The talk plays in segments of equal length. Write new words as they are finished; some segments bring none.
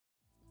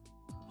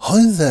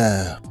Hi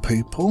there,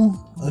 people.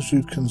 As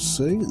you can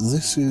see,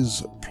 this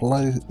is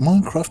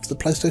Minecraft, the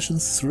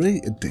PlayStation 3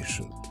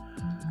 edition.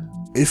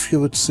 If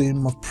you had seen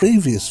my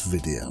previous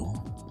video,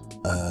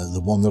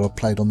 the one that I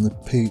played on the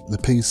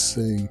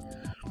PC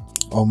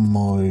on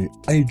my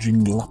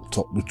aging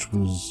laptop, which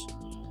was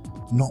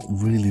not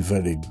really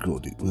very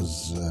good, it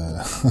was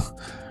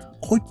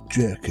quite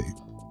jerky,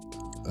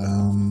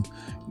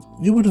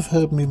 you would have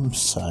heard me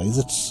say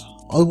that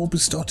I will be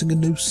starting a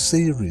new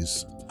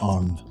series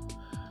on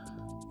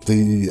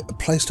the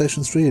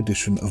PlayStation 3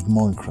 edition of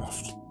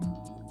Minecraft.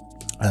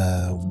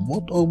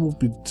 What I will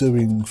be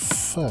doing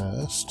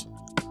first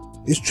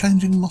is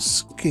changing my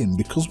skin,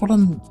 because what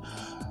I'm...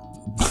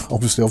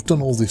 Obviously I've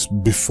done all this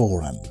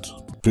beforehand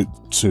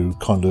to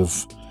kind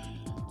of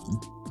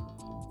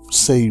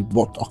see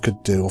what I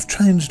could do. I've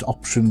changed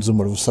options and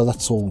whatever, so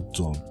that's all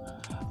done.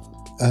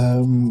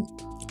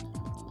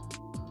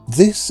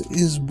 This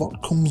is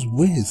what comes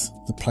with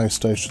the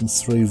PlayStation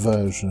 3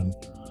 version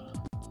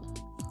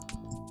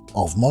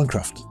of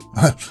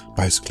Minecraft,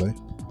 basically.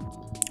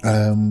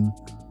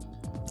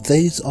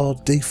 These are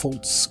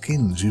default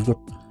skins. You've got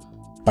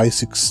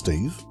basic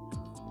Steve.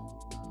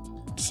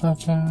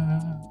 Ta-da!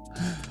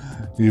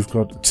 You've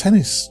got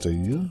tennis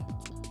Steve,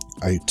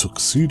 a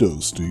tuxedo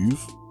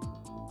Steve,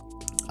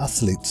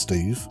 athlete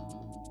Steve.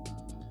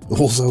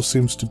 Also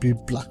seems to be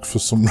black for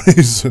some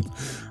reason.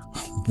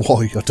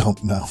 Why, I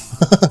don't know.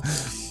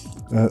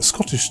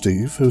 Scottish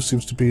Steve, who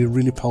seems to be a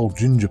really pale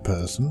ginger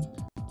person.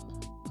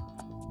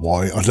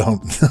 Why, I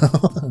don't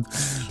know.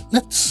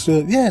 Let's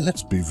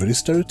be very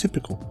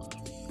stereotypical.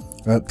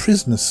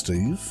 Prisoner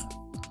Steve,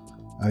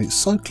 a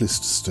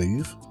cyclist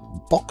Steve,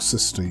 boxer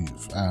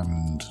Steve,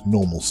 and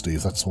normal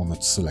Steve. That's the one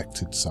that's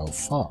selected so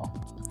far.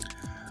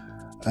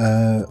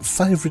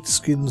 Favourite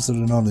skins that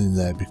are not in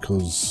there,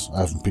 because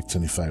I haven't picked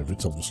any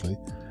favourites, obviously.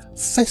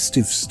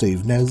 Festive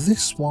Steve. Now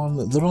this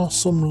one, there are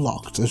some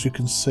locked. As you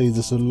can see,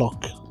 there's a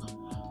lock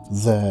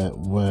there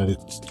where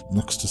it's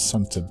next to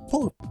Santa,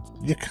 but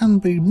you can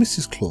be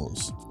Mrs.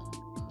 Claus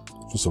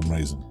for some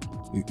reason.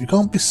 You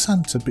can't be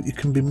Santa, but you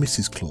can be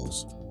Mrs.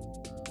 Claus.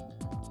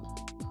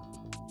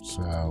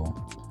 So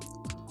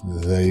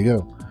there you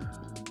go.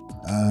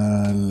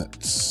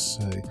 Let's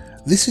see.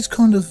 This is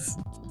kind of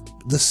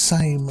the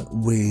same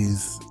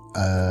with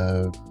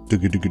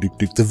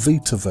the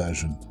Vita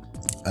version.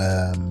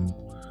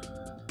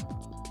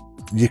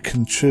 You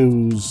can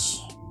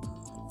choose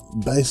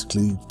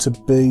basically to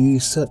be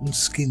certain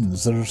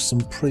skins. There are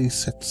some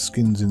preset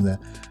skins in there.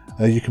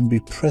 You can be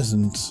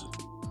present.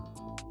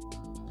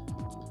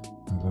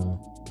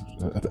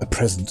 A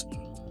present.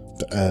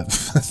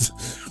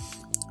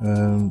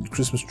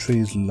 Christmas tree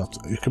is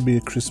locked. You can be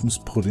a Christmas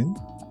pudding.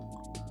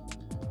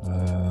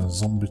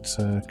 Zombie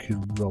turkey,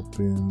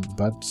 Robin,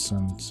 bad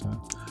Santa.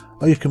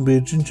 Oh, you can be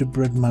a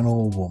gingerbread man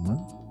or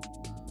woman.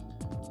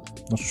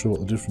 Not sure what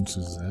the difference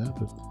is there,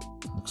 but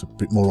looks a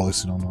bit more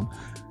icing on one.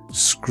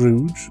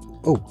 Scrooge.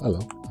 Oh,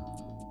 hello.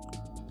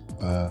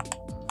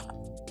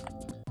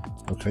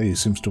 Okay, he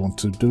seems to want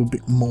to do a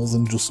bit more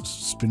than just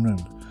spin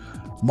round.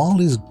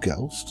 Marley's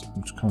Ghost,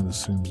 which kind of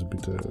seems a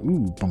bit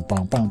and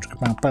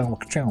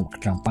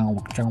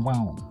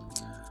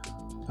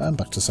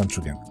back to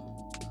Santa again.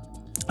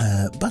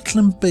 Battle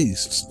and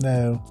Beasts.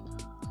 Now,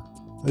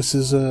 this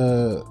is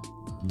the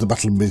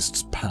Battle and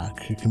Beasts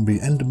pack. You can be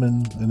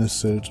Enderman in a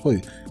suit.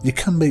 Well, you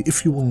can be,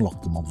 if you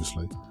unlock them,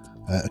 obviously.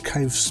 A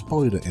cave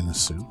spider in a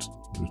suit,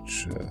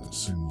 which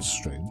seems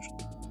strange.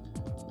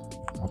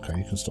 Okay,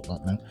 you can stop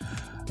that now.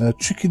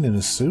 Chicken in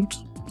a suit,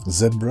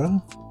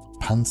 zebra,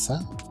 panther,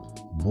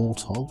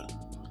 warthog,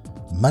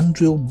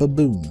 mandrill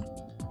baboon.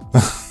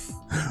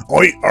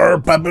 Oi,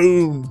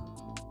 baboon!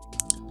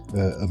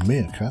 A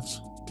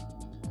meerkat.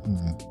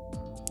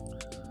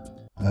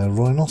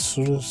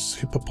 Rhinoceros,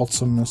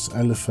 hippopotamus,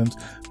 elephant,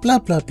 blah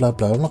blah blah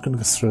blah. I'm not going to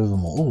go through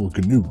them all. Oh,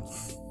 GNU.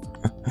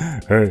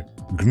 Hey,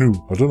 GNU.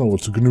 I don't know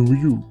what's a GNU with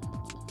you.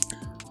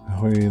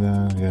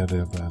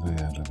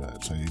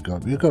 So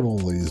you got all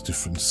these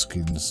different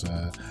skins.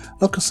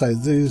 Like I say,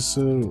 these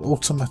are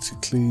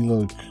automatically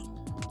like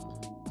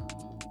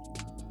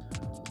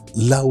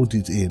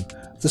loaded in.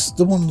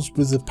 The ones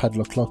with the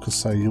padlock, like I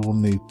say, you will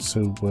need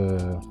to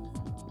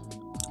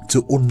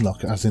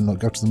unlock, as in like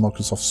go to the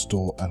Microsoft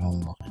Store and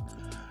unlock.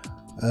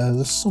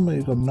 There's some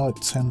you got Knight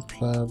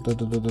Templar.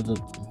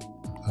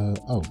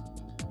 Oh,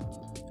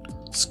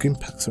 skin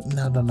pack.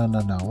 No.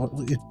 What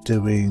are you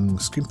doing?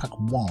 Skin pack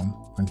 1.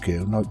 Thank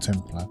you. Knight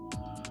Templar.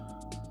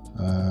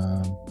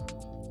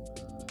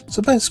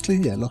 So basically,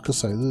 yeah, like I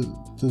say,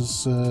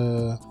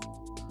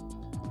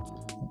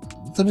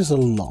 there is a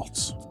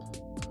lot.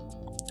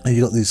 And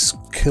you got these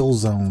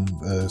Killzone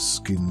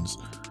skins.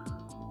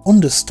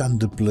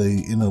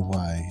 Understandably, in a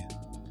way,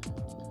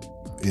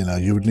 you know,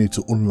 you would need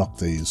to unlock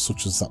these,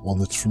 such as that one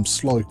that's from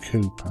Sly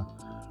Cooper,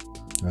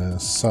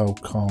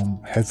 Solcom,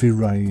 Heavy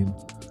Rain,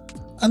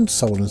 and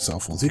so on and so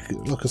forth.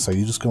 Like I say,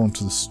 you just go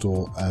onto the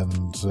store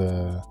and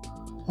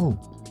oh,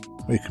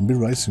 you can be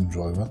racing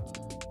driver.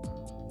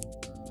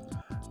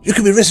 You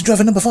can be racing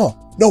driver number 4.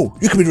 No,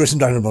 you can be racing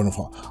driver number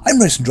 4. I'm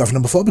racing driver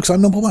number 4 because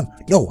I'm number 1.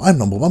 No, I'm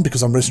number 1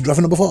 because I'm racing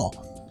driver number 4.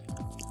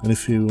 And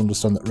if you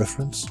understand that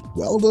reference,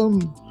 well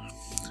done.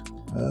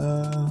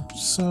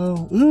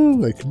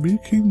 Ooh, I can be a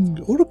king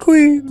or a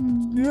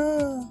queen.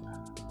 Yeah.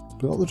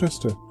 But not the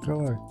jester. Go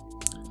away.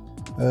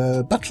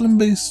 Battle and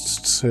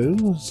Beasts 2.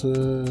 There's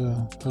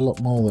a lot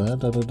more there.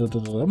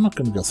 I'm not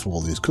going to go through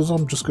all these because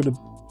I'm just going to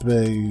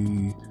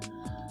be.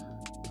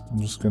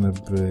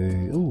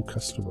 Oh,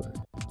 Castaway.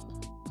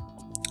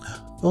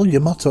 Oh,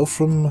 Yamato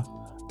from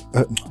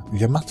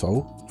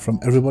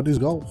Everybody's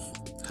Golf.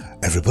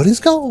 Everybody's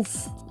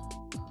Golf.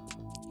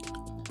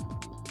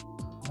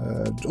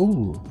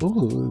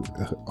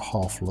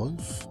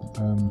 Half-Life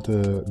and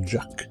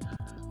Jack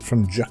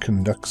from Jack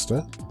and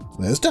Daxter.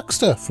 There's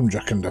Daxter from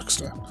Jack and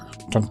Daxter.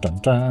 Dun dun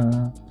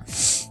dun.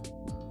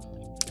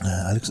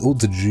 Alex,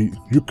 the G.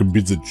 You can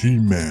be the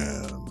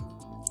G-Man.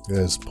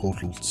 There's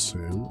Portal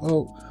 2.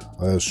 Oh,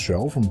 there's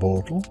Shell from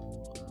Portal.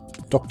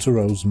 Dr.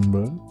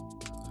 Rosenberg.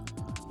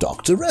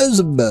 Dr.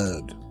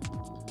 Rosenberg.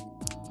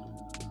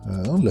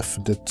 Left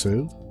 4 Dead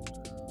 2.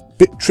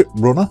 Bit Trip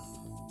Runner.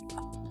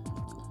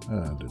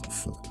 And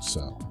enough for that.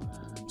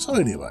 So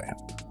anyway,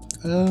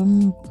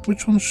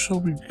 which one shall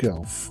we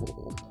go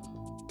for?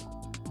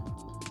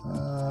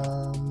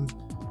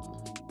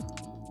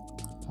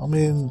 I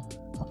mean,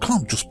 I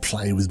can't just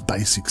play with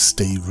basic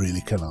Steve,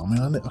 really, can I? I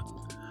mean,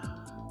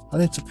 I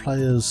need to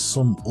play as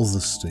some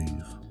other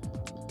Steve.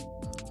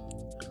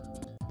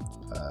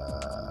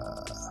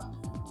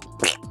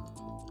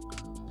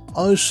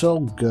 I shall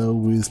go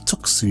with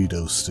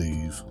Tuxedo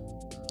Steve.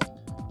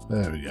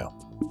 There we go.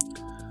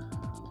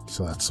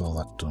 So that's all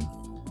that done.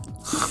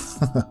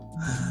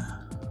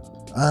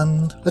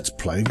 And let's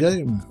play a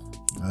game.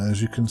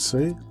 As you can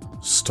see,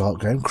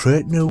 start game,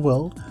 create new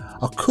world.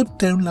 I could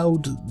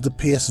download the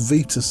PS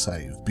Vita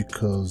save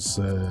because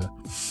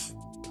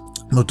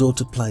my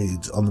daughter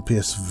played on the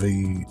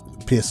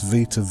PS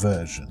Vita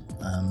version,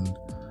 and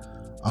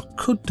I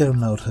could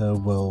download her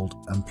world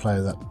and play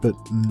that, but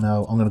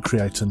no, I'm going to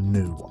create a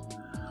new one.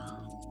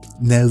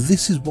 Now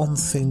this is one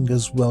thing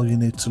as well you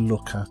need to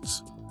look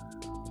at.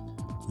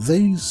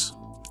 These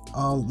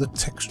are the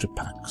texture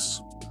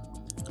packs.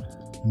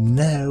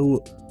 Now,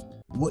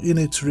 what you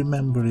need to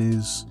remember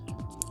is,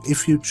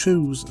 if you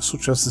choose,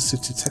 such as the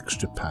city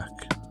texture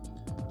pack,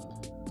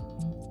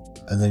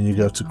 and then you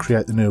go to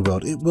create the new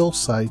world, it will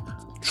say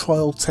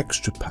trial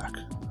texture pack.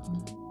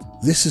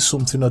 This is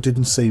something I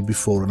didn't see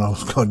before, and I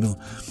was kind of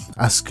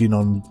asking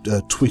on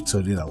Twitter,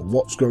 you know,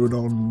 what's going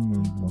on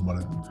and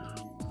whatever.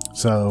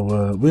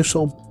 So we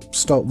shall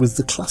start with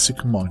the classic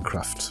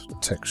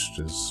Minecraft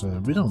textures.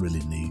 We don't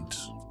really need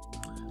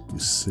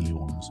these silly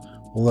ones,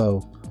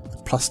 although the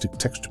plastic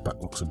texture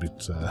pack looks a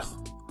bit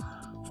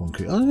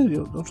funky. Oh,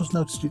 yeah, I've just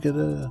noticed you get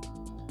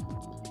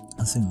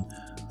I think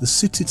the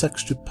city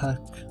texture pack.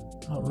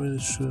 Not really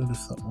sure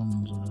if that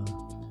one's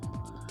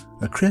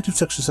a creative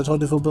texture set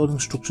ideal for building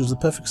structures, the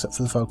perfect set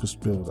for the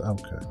focused build.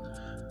 Okay.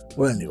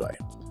 Well, anyway,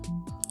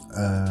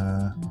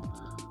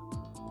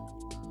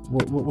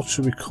 what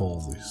should we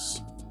call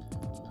this?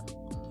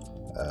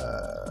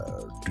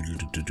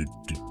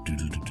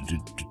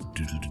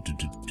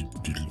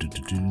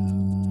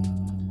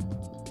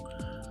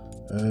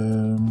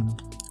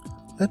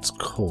 Let's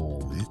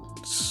call it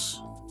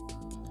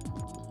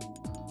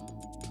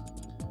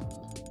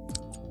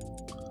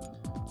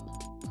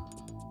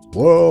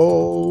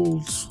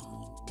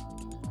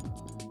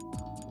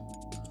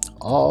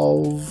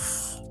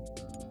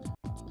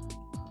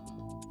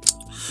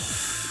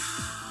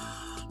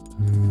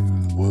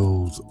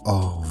World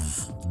of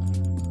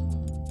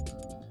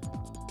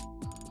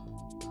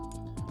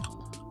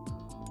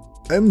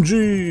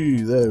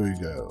MG. There we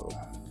go.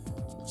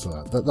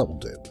 So that will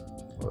do.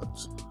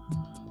 Right.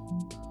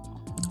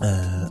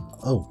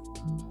 Oh,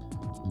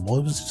 why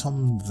was it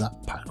on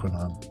that pack when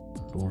I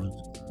ordered?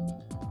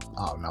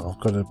 Oh no, I've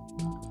got to.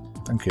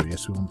 Thank you.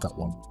 Yes, we want that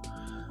one.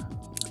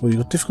 Well,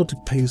 you've got difficulty,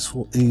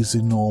 peaceful,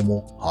 easy,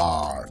 normal,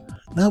 hard.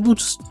 Now we'll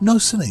just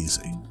nice and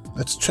easy.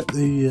 Let's check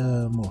the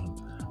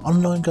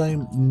online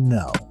game.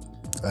 No.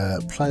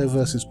 Player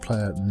versus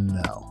player.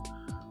 No.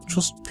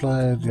 Trust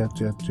player. Yeah.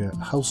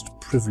 Host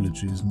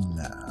privileges.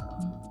 No.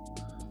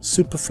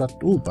 Super flat.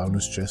 Oh,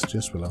 bonus chest.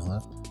 Yes, we'll have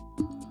that.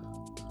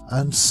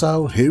 And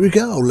so here we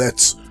go.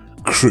 Let's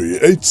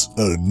create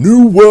a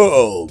new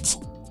world.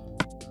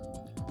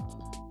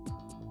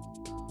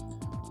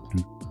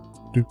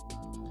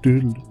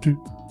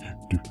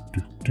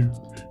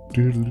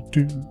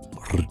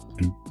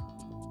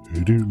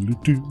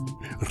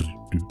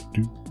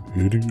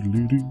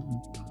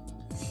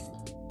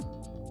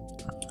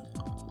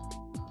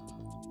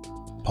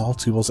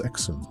 Party was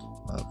excellent.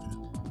 Okay.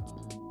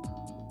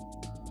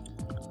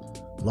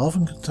 Lava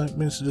can take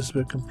minutes to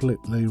disappear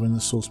completely when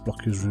the source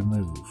block is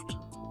removed.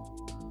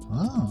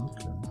 Ah,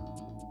 okay.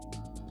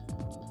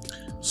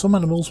 Some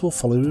animals will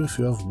follow you if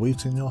you have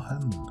wheat in your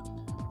hand.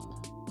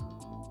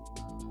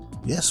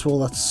 Yes, well,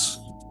 that's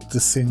the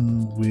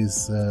thing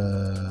with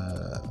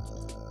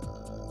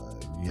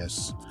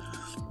yes,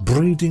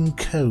 Breeding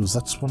cows,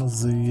 that's one of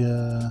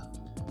the...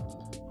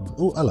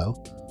 Oh,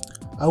 hello.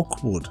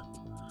 Oak wood.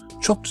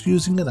 Chopped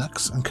using an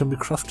axe and can be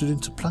crafted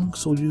into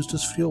planks or used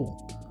as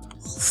fuel.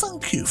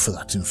 Thank you for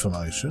that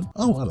information.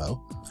 Oh,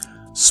 hello.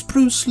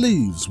 Spruce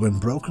leaves, when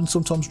broken,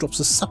 sometimes drops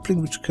a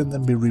sapling which can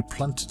then be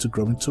replanted to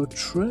grow into a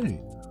tree.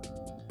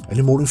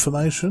 Any more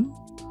information?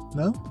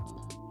 No?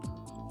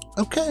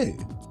 Okay.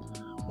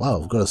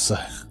 Wow, I've got to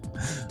say,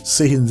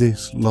 seeing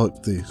this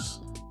like this,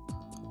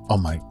 oh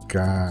my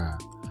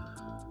god.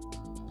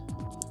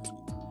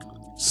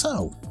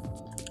 So,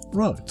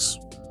 right.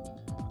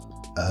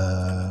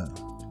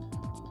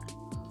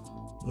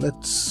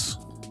 Let's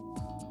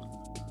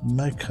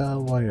make our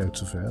way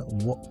out of here.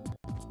 What?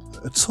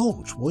 A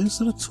torch? Why is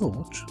there a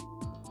torch?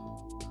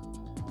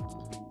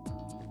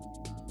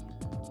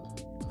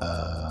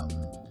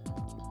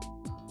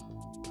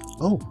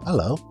 Oh,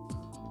 hello.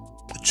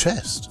 A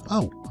chest.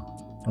 Oh,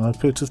 and I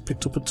appear to have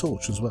picked up a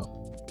torch as well.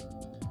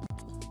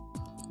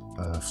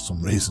 For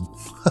some reason.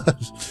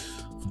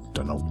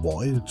 Don't know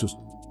why, just...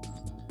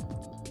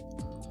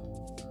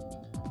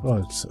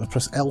 Right, I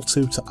press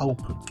L2 to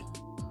open.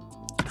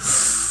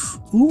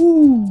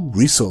 Ooh,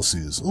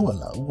 resources. Oh,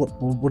 hello.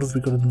 What have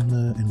we got in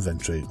the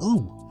inventory?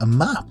 Oh, a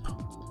map.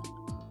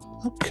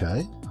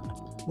 Okay.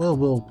 Well,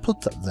 we'll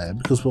put that there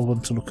because we'll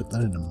want to look at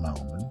that in a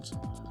moment.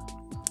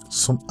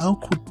 Some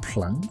oakwood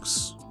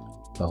planks.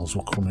 Those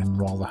will come in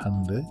rather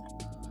handy.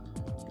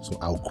 So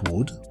oak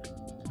wood.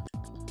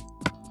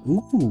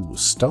 Ooh,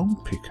 stone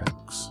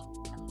pickaxe,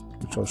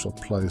 which I shall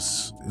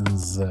place in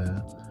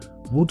there.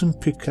 Wooden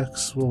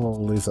pickaxe, well,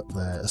 I'll leave that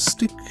there. A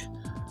stick,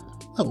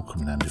 that will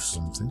come in handy for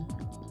something.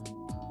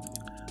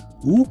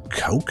 Ooh,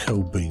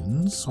 cocoa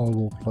beans, I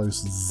will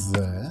place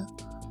there.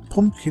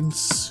 Pumpkin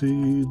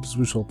seeds,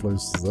 which I'll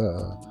place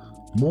there.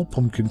 More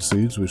pumpkin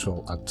seeds, which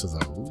I'll add to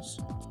those.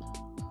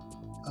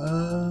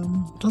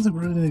 Don't think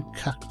we really need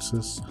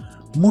cactus.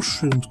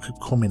 Mushrooms could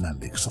come in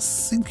handy, because I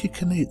think you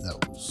can eat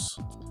those.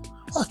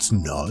 That's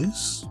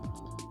nice.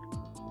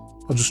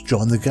 I'll just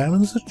join the game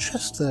and there's a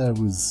chest there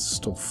with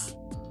stuff.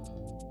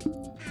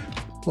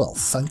 Well,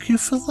 thank you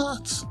for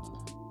that.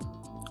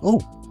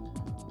 Oh.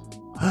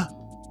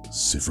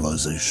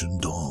 Civilization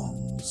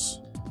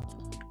dawns.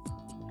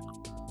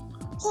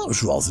 That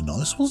was rather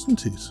nice,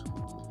 wasn't it?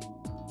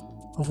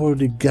 I've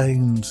already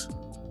gained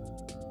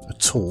a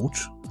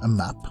torch, a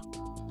map,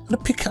 and a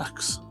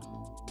pickaxe.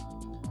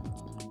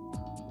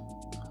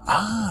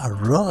 Ah,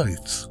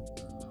 right.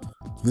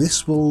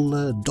 This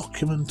will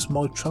document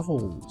my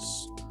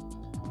travels.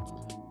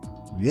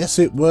 Yes,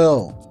 it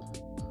will.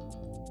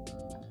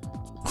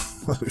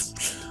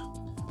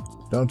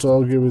 Don't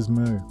argue with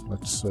me.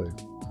 Let's see.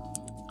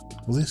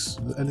 Will this...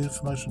 any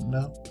information?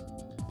 No?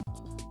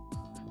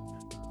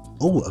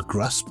 Oh, a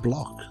grass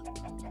block.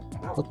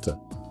 What the...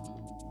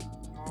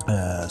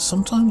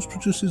 sometimes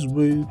produces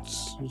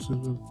weeds.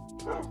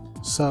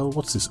 So,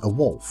 what's this? A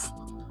wolf.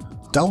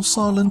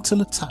 Docile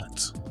until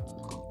attacked.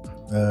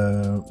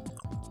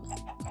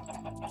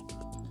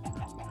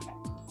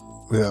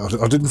 Yeah,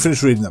 I didn't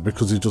finish reading that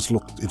because he just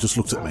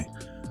looked at me.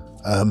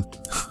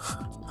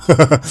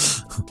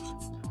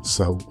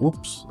 So,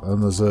 whoops,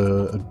 and there's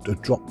a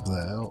drop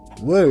there.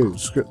 Wait,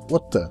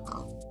 what the?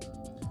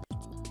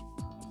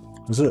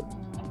 Is it?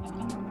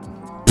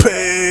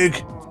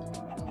 Pig!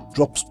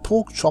 Drops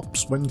pork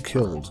chops when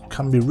killed.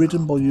 Can be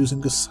ridden by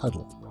using a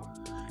saddle.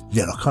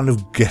 Yeah, I kind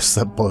of guessed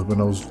that by when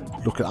I was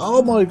looking.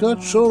 Oh my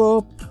god, shut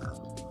up!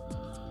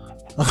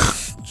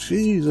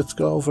 Jeez, let's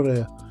go over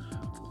here.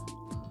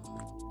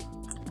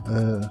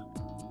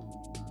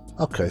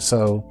 Okay,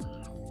 so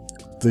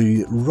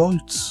the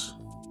right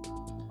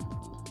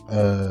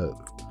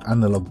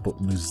analog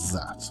button is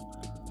that.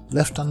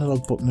 Left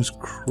analog button is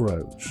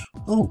crouch.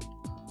 Oh,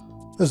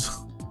 there's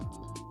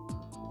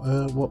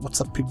what's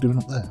that pig doing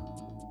up there?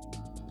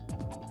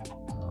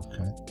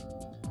 Okay.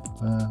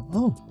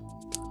 Oh.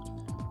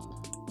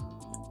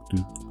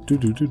 Do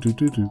do do do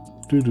do do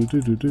do do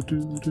do do do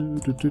do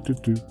do do do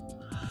do.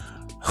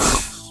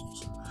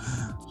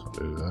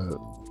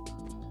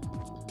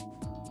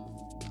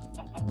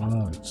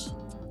 Right.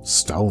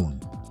 Stone.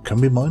 Can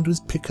be mined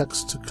with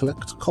pickaxe to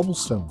collect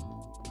cobblestone.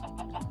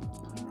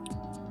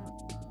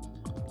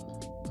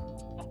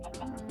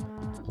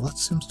 Well, that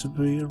seems to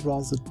be a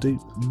rather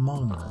deep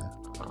mine.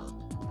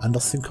 And I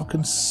think I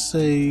can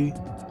see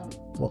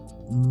what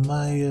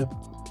may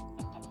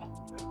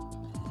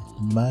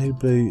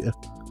be a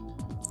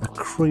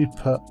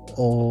creeper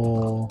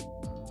or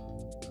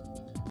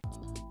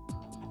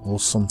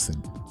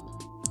something.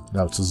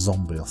 No, it's a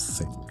zombie, I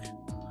think.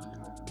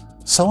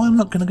 So I'm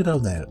not going to go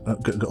down there.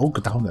 Go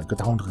down there. Go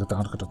down.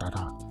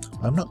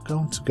 I'm not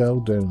going to go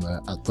down there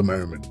at the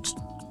moment.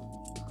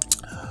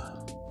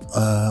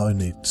 I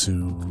need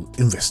to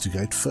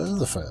investigate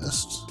further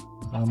first.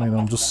 I mean,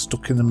 I'm just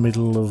stuck in the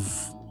middle of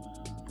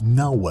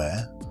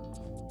nowhere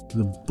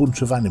with a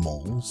bunch of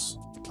animals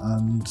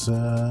and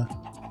some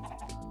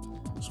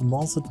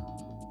rather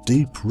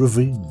deep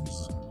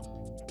ravines.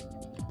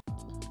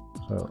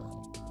 So,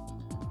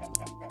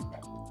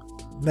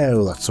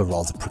 Now that's a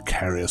rather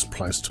precarious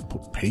place to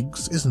put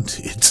pigs, isn't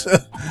it?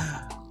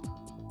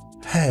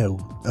 How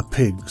are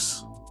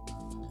pigs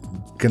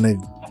gonna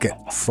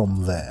get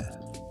from there?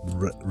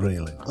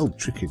 Really? Oh,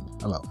 chicken.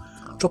 Hello.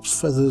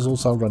 Drops feathers,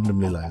 also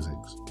randomly lays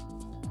eggs.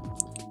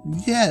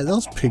 Yeah,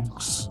 those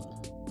pigs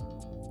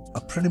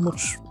are pretty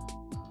much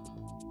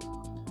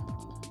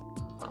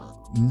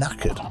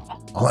knackered.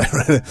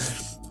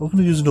 I'm going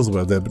to use another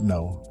word there, but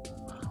no.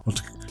 I want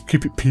to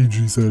keep it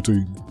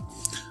PG-13.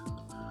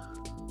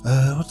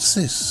 What's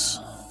this?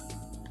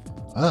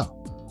 Ah,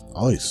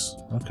 ice.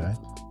 Okay.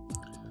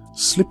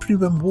 Slippery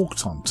when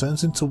walked on.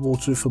 Turns into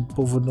water if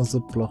above another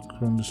block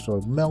and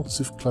destroyed. Melts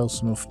if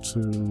close enough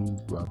to...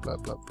 blah, blah,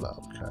 blah, blah.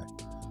 Okay.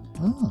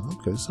 Oh,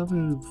 okay. So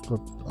we've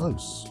got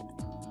ice.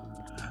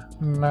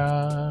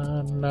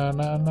 Na na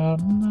na na na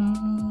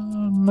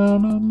na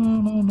na na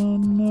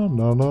na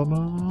na na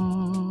na.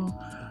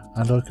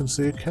 And I can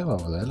see a cow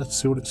over there. Let's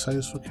see what it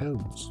says for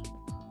cows.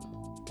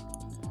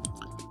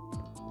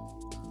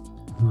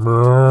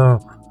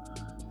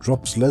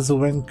 Drops leather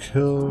when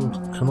killed.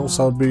 Can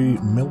also be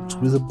milked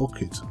with a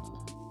bucket.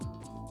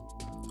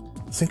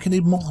 I think you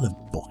need more than a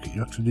bucket.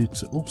 You actually need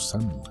to... oh,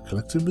 sand.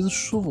 Collected with a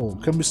shovel.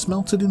 Can be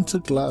smelted into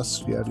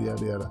glass. Yada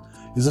yada yada.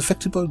 Is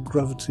affected by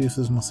gravity if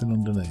there's nothing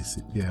underneath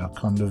it. Yeah, I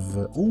kind of...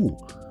 oh,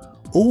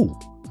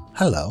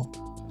 hello.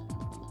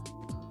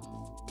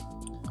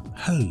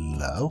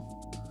 Hello.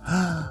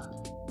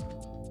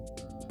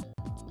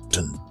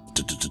 Dun,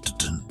 dun, dun, dun,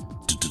 dun,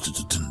 dun, dun,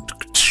 dun, dun.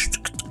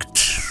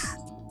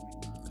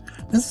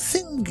 Now the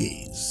thing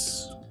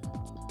is,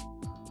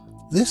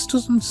 this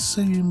doesn't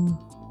seem...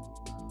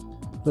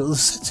 well, the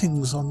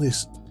settings on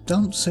this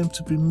don't seem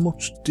to be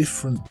much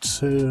different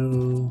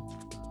to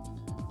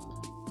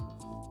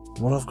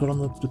what I've got on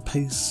the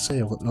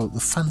PC. I've got like the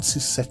fancy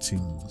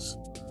settings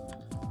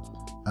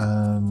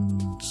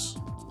and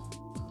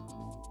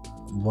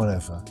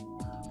whatever.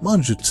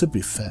 Mind you, to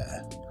be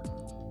fair,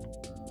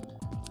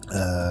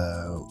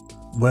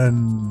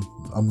 when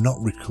I'm not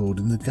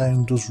recording, the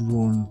game does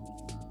run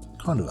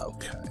kind of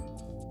okay.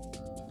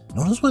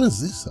 Not as well as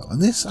this though,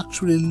 and this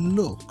actually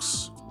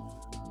looks...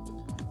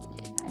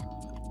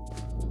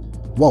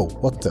 whoa,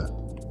 what the...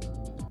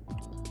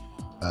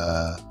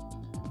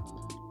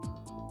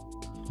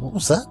 what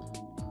was that?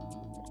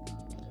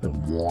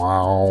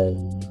 Wow.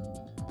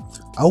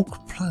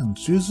 Oak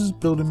plants, uses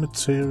building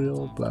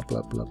material, blah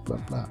blah blah blah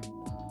blah.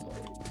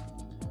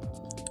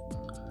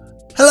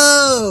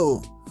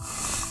 Hello!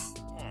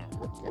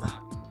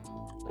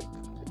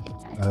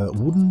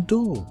 Wooden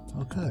door,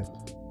 okay.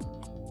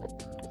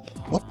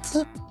 What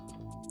the...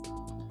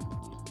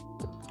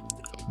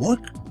 what?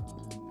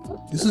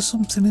 Is there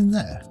something in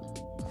there?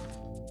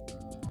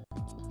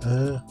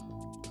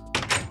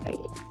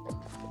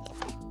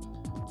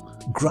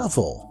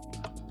 Gravel.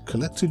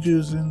 Collected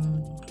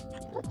using...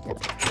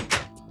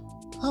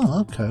 oh,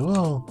 okay,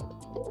 well...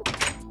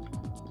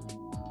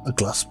 a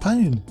glass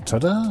pane.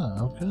 Ta-da,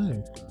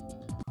 okay.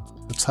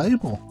 A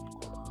table.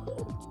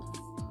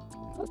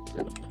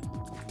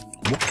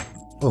 What?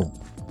 Oh.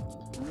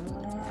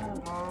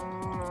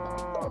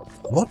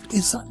 What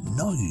is that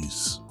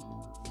noise?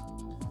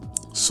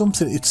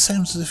 Something, it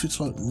sounds as if it's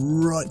like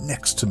right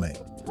next to me.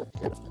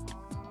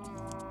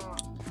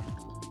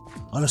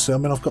 Honestly, I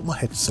mean, I've got my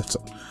headset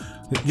on.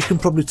 You can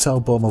probably tell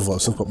by my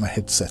voice I've got my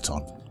headset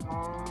on.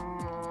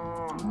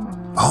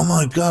 Oh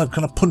my god,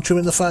 can I punch you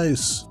in the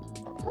face?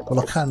 Well,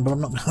 I can, but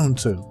I'm not going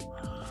to.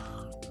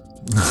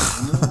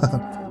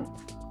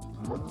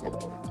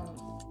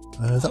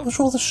 That was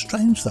rather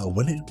strange though,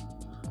 when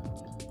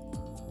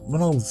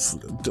I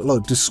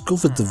like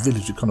discovered the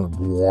village, it kind of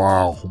went,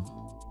 wow.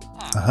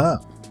 Aha.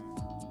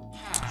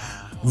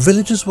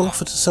 Villagers will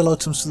offer to sell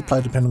items to the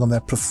player depending on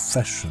their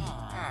profession.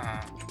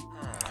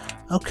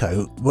 Okay,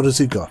 what has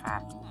he got?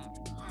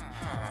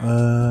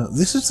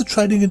 This is the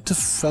trading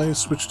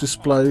interface which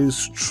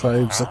displays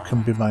trades that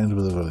can be made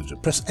with a villager.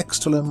 Press X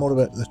to learn more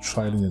about the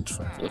trading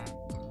interface.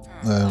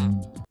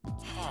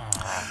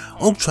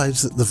 All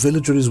trades that the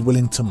villager is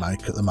willing to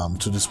make at the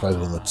moment are displayed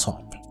on the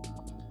top.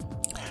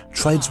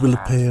 Trades will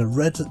appear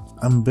red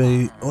and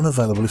be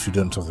unavailable if you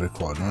don't have the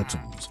required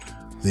items.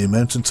 The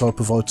amount and type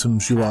of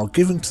items you are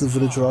giving to the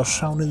villager are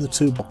shown in the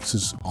two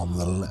boxes on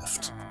the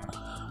left.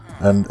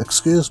 And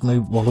excuse me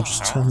while I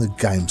just turn the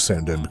game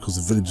sound down because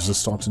the villagers are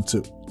starting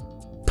to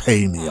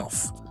pay me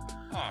off.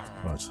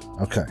 Right,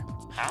 okay.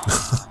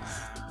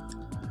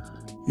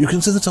 You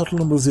can see the total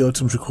number of the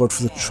items required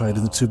for the trade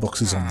in the two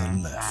boxes on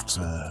the left.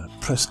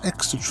 Press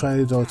X to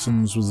trade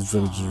items with the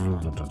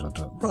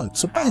villager. Right,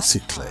 so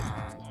basically,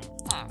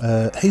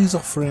 he's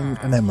offering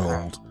an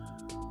emerald.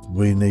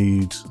 We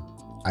need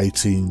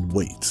 18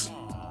 wheat.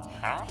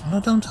 And I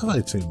don't have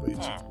 18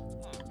 wheat.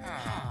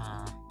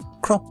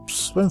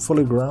 Crops, when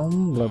fully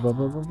grown, blah blah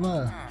blah blah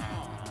blah.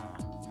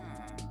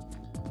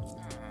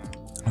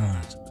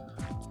 Alright.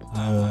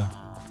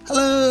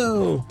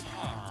 Hello!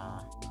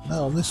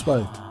 No, I'm this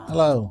way.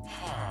 Hello.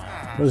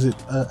 Where is it?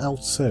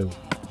 L2.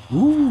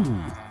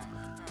 Ooh!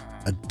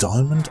 A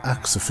diamond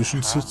axe,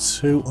 efficiency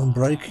 2,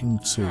 unbreaking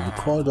 2.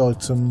 Required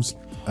items,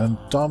 and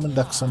diamond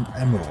axe and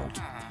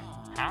emerald.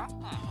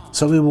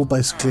 So he will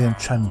basically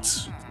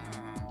enchant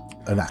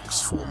an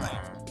axe for me.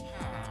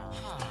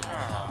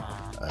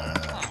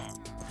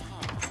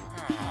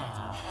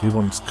 He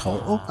wants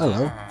coal. Oh,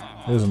 hello.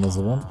 Here's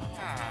another one.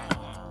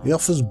 He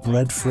offers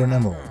bread for an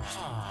emerald.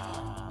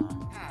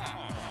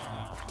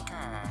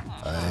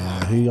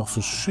 He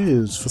offers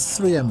shears for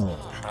 3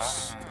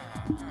 emeralds.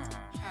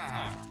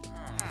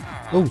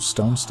 Oh,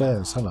 stone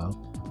stairs. Hello.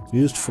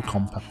 Used for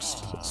compact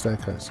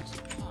staircases.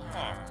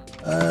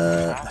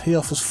 He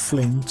offers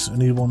flint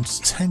and he wants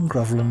 10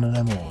 gravel and an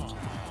emerald.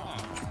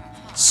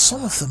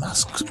 Some of them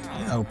ask,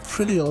 you know,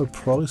 pretty high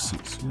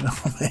prices, you know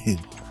what I mean?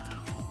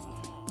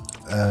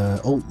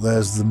 Oh,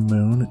 there's the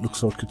moon. It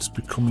looks like it's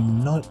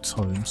becoming night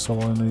time, so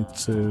I need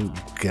to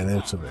get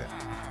out of it.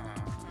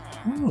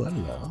 Oh,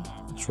 hello.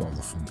 That's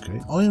rather funky.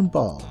 Iron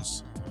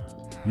bars.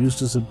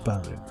 Used as a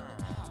barrier.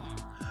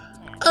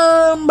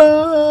 Iron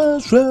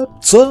bars,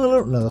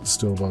 reptile. No, that's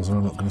still bars.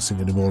 I'm not going to sing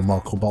any more of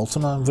Michael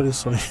Bolton. I'm very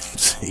sorry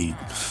indeed.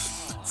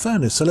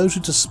 Furnace allows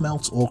you to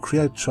smelt or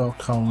create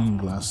charcoal and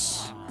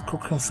glass.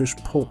 Cook and fish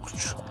pork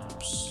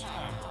chops.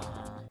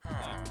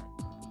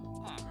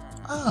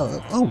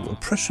 Oh, a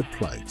pressure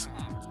plate.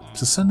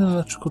 To send an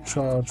electrical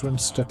charge when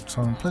stepped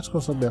on, plate can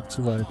also be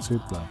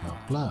activated, blah blah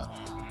blah.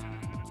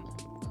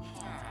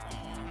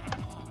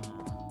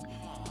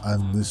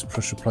 And this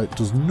pressure plate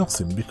does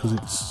nothing because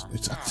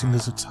it's acting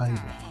as a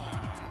table.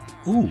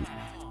 Ooh.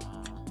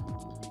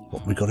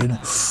 What we got in it?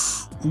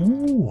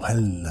 Ooh,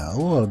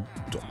 hello.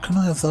 Can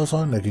I have those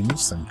iron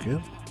leggings? Thank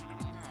you.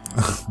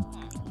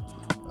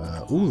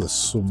 Ooh, there's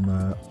some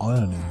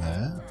iron in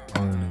there.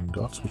 Iron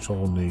ingots, which I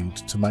will need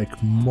to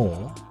make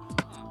more.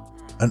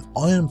 An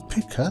iron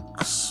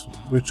pickaxe,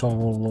 which I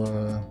will...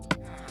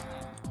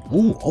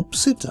 Ooh,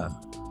 obsidian.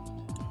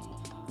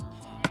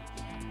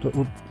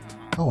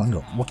 Oh, hang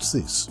on, what's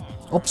this?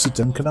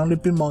 Obsidian can only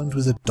be mined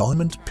with a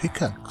diamond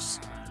pickaxe.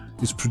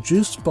 It's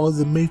produced by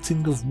the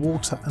meeting of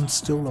water and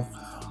still life.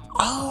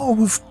 Oh,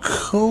 of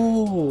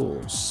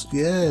course!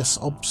 Yes,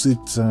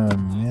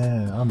 obsidian.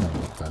 Yeah, I know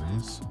what that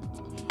is.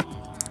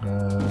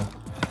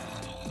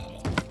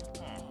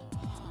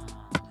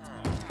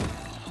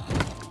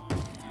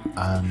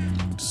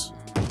 And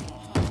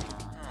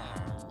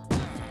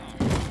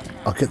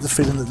I get the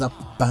feeling that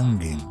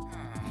banging,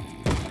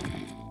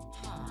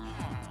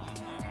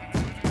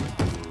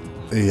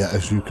 yeah,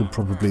 as you can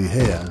probably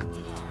hear,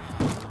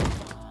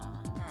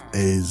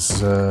 is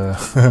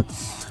the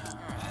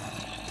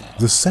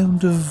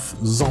sound of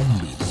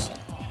zombies.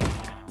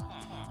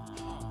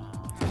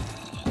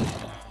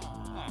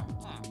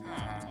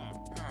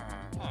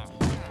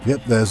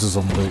 Yep, there's a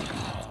zombie.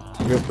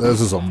 Yep,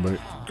 there's a zombie.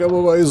 Go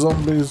away,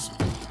 zombies.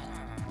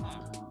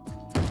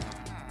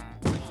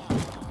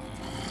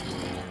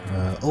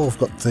 Oh, I've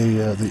got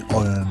the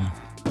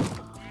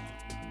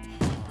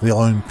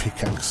iron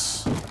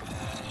pickaxe.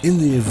 In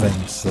the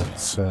event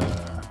that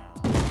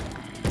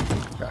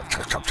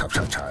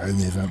in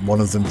the event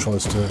one of them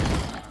tries to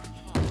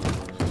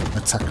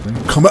attack me,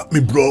 come at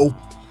me, bro.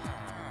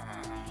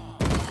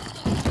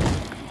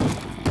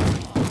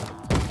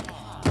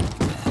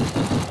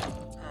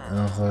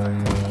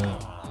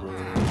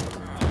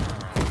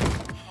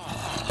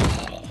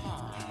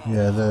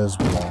 Yeah, there's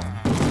one.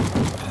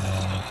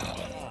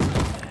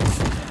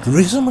 The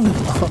reason I'm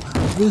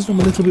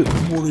a little bit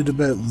worried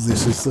about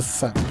this is the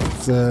fact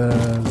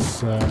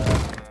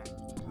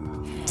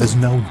there's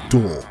no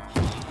door.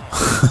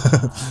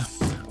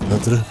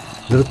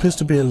 There appears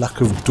to be a lack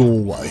of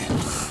doorway.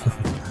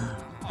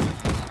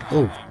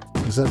 Oh,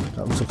 that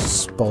looks like a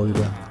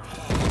spider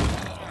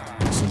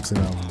or something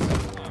over there.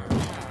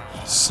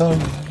 So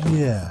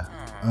yeah,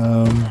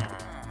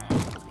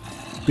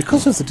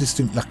 because of the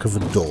distinct lack of a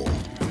door,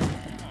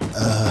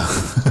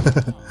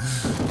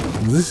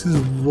 this is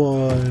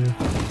why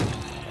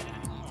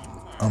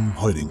I'm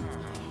hiding,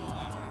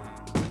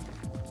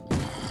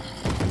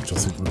 which I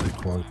think would be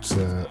quite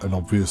an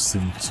obvious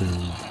thing to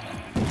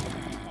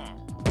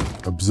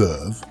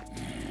observe.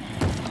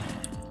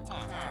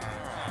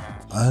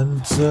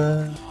 And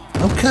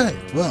okay,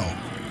 well,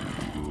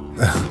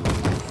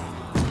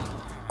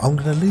 I'm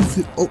gonna leave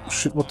the. Oh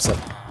shit! What's that?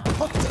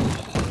 What the?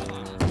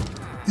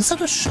 Is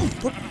that a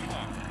sheep?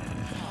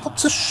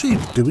 What's a sheep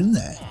doing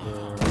there?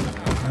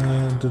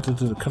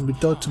 Can be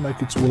dyed to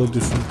make its wool a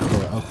different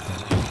colour. Okay.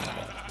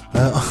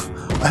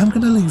 I am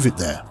going to leave it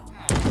there.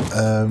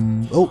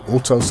 Oh,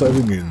 auto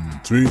saving in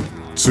 3,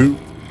 2,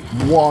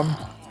 1.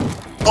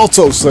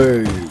 Auto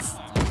save.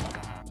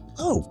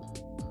 Oh.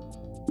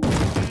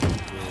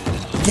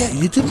 Yeah,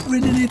 you didn't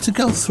really need to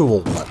go through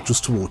all that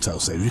just to auto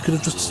save. You could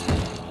have just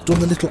done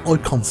the little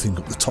icon thing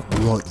at the top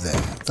right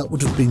there. That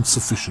would have been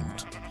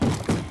sufficient.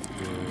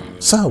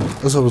 So,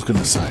 as I was going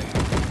to say,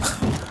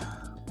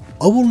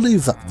 I will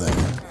leave that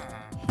there.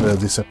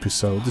 This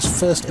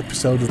first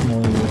episode of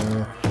my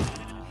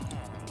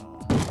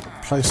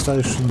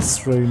PlayStation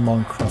 3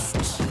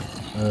 Minecraft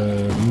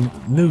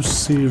new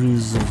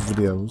series of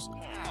videos.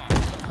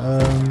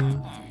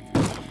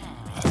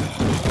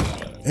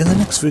 In the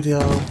next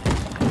video,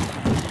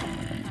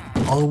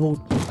 I will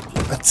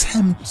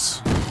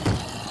attempt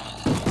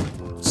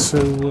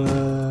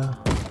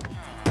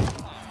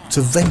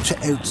to venture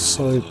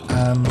outside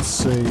and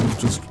see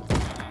just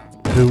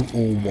who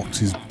or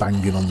what is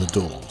banging on the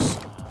doors.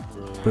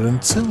 But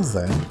until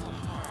then,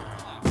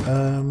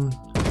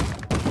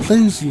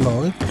 please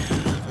like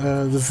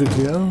the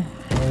video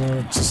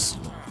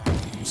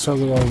so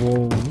that I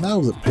will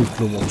know that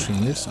people are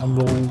watching this and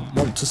will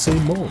want to see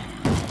more.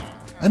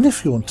 And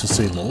if you want to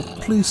see more,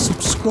 please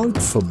subscribe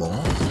for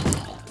more.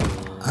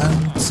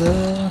 And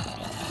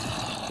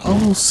I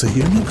will see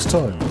you next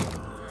time.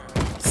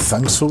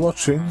 Thanks for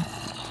watching,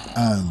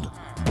 and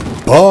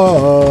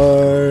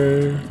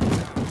bye!